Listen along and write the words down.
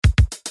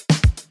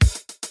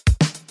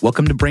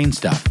Welcome to Brain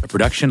Stuff, a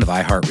production of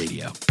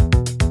iHeartRadio.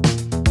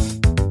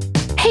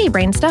 Hey,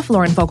 Brain Stuff,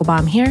 Lauren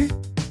Vogelbaum here.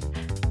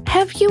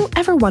 Have you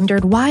ever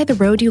wondered why the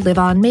road you live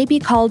on may be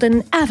called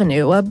an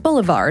avenue, a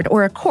boulevard,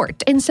 or a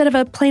court instead of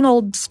a plain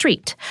old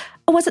street?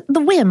 Was it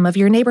the whim of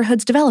your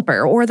neighborhood's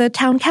developer or the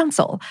town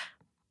council?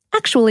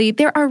 Actually,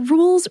 there are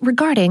rules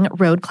regarding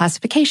road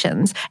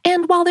classifications,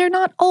 and while they're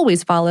not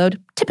always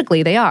followed,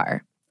 typically they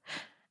are.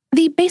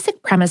 The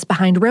basic premise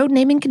behind road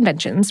naming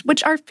conventions,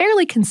 which are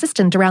fairly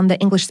consistent around the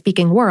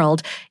English-speaking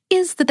world,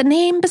 is that the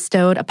name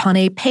bestowed upon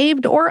a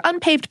paved or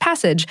unpaved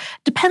passage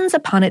depends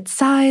upon its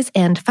size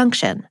and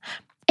function.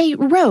 A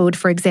road,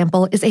 for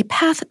example, is a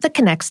path that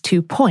connects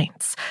 2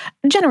 points.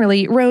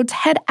 Generally, roads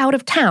head out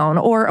of town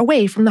or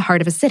away from the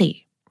heart of a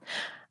city.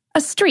 A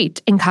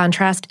street, in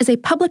contrast, is a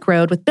public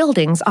road with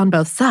buildings on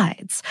both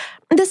sides.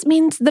 This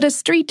means that a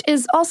street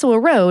is also a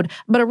road,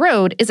 but a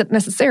road isn't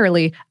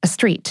necessarily a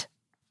street.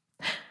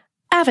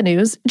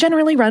 Avenues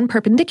generally run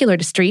perpendicular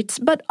to streets,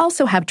 but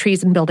also have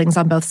trees and buildings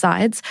on both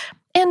sides,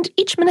 and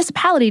each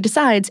municipality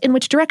decides in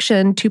which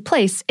direction to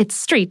place its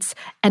streets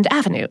and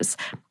avenues.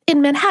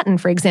 In Manhattan,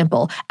 for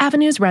example,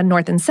 avenues run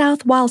north and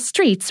south, while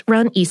streets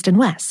run east and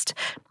west.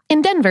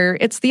 In Denver,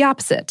 it's the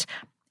opposite.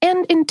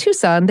 And in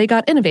Tucson, they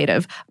got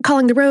innovative,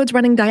 calling the roads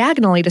running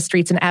diagonally to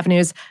streets and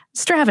avenues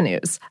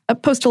Stravanues, a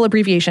postal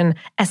abbreviation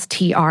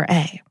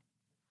STRA.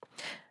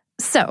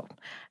 So,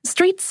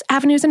 streets,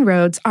 avenues, and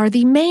roads are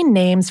the main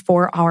names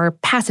for our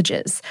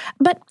passages,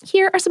 but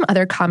here are some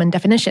other common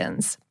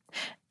definitions.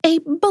 A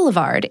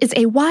boulevard is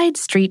a wide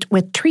street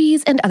with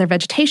trees and other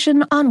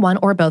vegetation on one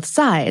or both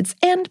sides,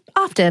 and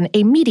often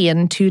a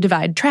median to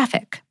divide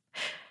traffic.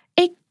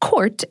 A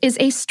court is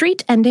a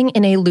street ending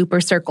in a loop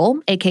or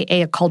circle,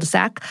 aka a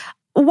cul-de-sac,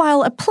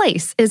 while a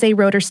place is a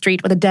road or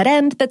street with a dead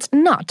end that's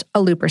not a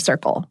loop or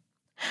circle.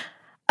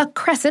 A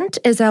crescent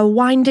is a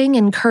winding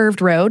and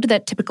curved road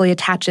that typically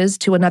attaches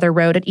to another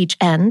road at each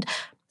end.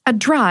 A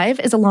drive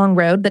is a long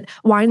road that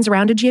winds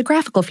around a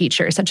geographical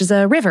feature, such as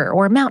a river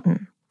or a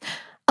mountain.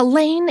 A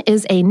lane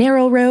is a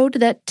narrow road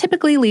that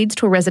typically leads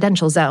to a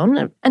residential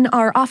zone and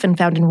are often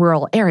found in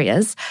rural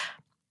areas.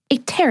 A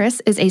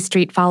terrace is a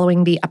street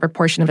following the upper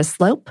portion of a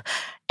slope,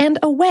 and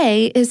a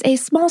way is a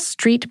small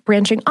street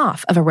branching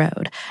off of a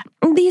road.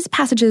 These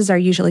passages are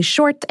usually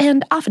short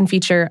and often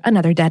feature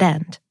another dead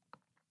end.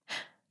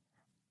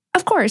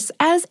 Of course,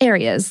 as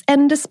areas,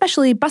 and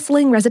especially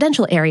bustling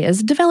residential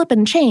areas, develop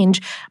and change,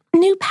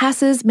 new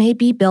passes may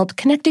be built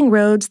connecting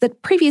roads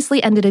that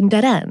previously ended in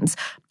dead ends,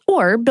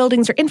 or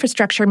buildings or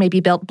infrastructure may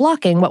be built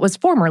blocking what was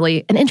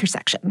formerly an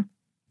intersection.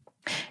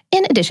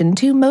 In addition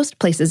to most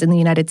places in the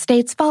United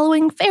States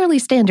following fairly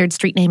standard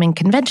street naming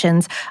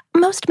conventions,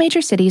 most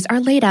major cities are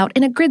laid out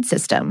in a grid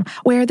system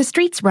where the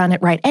streets run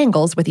at right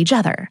angles with each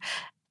other.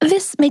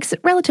 This makes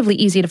it relatively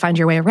easy to find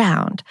your way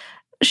around.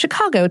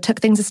 Chicago took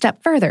things a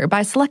step further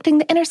by selecting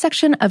the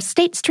intersection of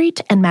State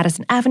Street and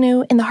Madison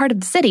Avenue in the heart of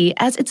the city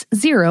as its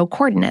 0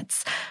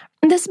 coordinates.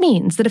 This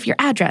means that if your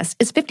address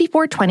is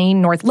 5420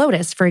 North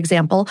Lotus, for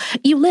example,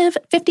 you live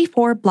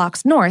 54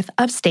 blocks north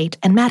of State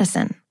and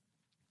Madison.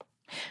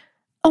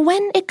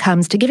 When it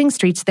comes to giving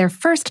streets their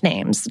first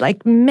names,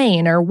 like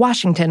Maine or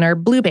Washington or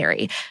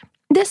Blueberry,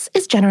 this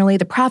is generally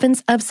the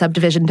province of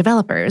subdivision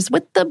developers,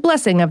 with the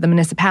blessing of the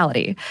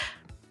municipality.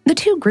 The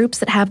 2 groups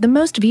that have the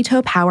most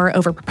veto power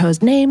over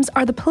proposed names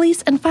are the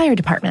police and fire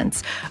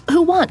departments,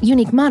 who want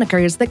unique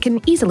monikers that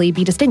can easily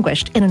be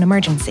distinguished in an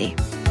emergency.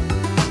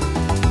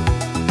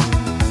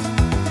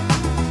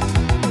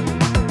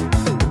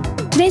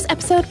 Today's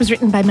episode was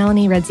written by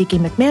Melanie Radzicki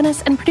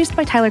McManus and produced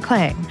by Tyler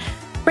Klang.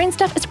 Brain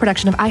Stuff is a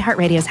production of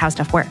iHeartRadio's How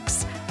Stuff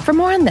Works. For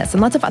more on this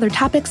and lots of other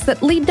topics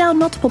that lead down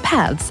multiple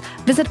paths,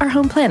 visit our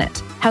home planet,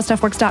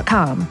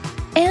 howstuffworks.com.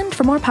 And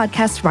for more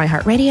podcasts from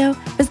iHeartRadio,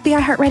 visit the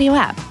iHeartRadio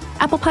app,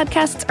 Apple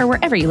Podcasts, or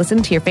wherever you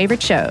listen to your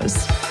favorite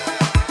shows.